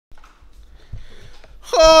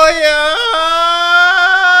for ya.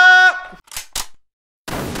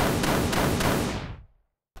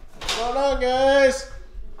 What's going on, guys?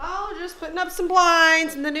 Oh, just putting up some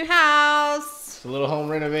blinds in the new house. It's a little home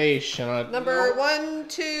renovation. Number 1,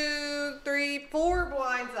 2, 3, 4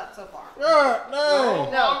 blinds up so far. No.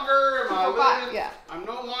 I'm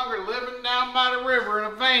no longer living down by the river in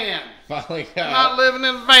a van. Finally I'm not living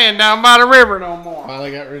in a van down by the river no more.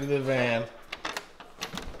 Finally got rid of the van.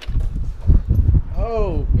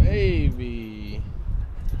 Oh, baby.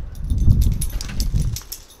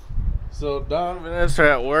 So Don and Vanessa are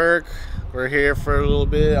at work. We're here for a little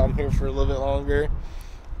bit. I'm here for a little bit longer.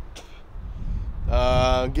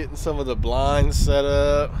 Getting some of the blinds set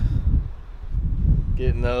up.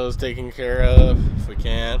 Getting those taken care of if we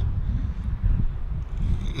can.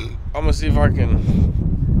 I'm gonna see if I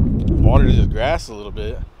can water this grass a little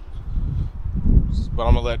bit. But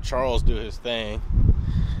I'm gonna let Charles do his thing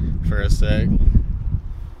for a sec.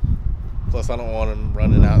 Plus I don't want him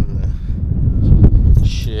running out in the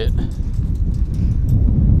shit.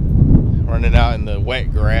 Running out in the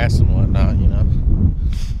wet grass and whatnot, you know.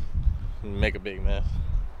 Make a big mess.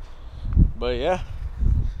 But yeah,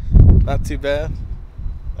 not too bad.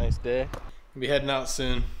 Nice day. Be heading out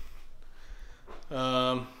soon.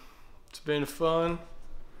 It's been fun,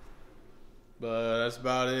 but that's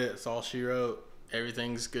about it. That's all she wrote.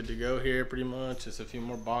 Everything's good to go here pretty much. Just a few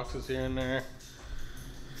more boxes here and there.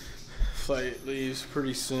 Flight leaves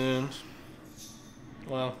pretty soon.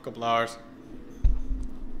 Well, a couple hours.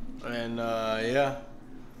 And yeah,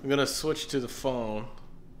 I'm gonna switch to the phone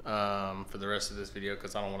for the rest of this video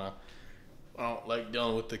because I don't like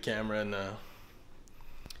dealing with the camera and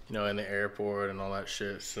you know, in the airport and all that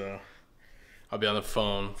shit. So I'll be on the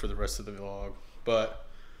phone for the rest of the vlog. But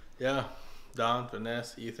yeah, Don,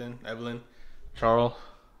 Vanessa, Ethan, Evelyn, Charles,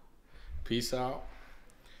 peace out.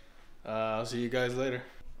 I'll see you guys later.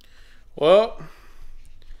 Well,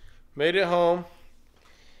 made it home.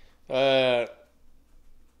 Turns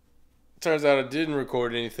out I didn't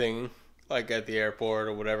record anything like at the airport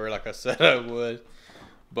or whatever, like I said I would.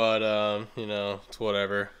 But you know, it's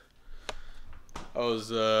whatever. I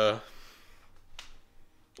was I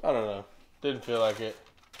don't know, didn't feel like it.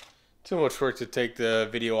 Too much work to take the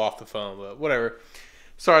video off the phone, but whatever.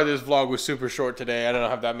 Sorry this vlog was super short today. I don't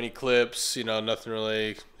have that many clips, you know, nothing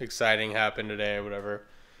really exciting happened today or whatever.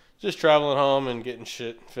 Just traveling home and getting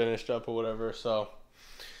shit finished up or whatever. So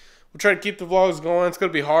we'll try to keep the vlogs going. It's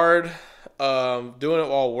gonna be hard doing it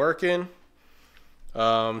while working,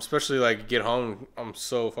 especially like get home. I'm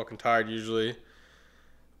so fucking tired usually,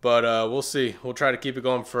 but we'll see. We'll try to keep it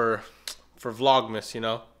going for Vlogmas, you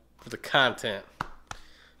know, for the content.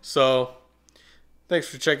 So thanks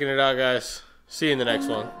for checking it out, guys. See you in the next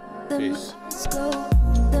one. Peace.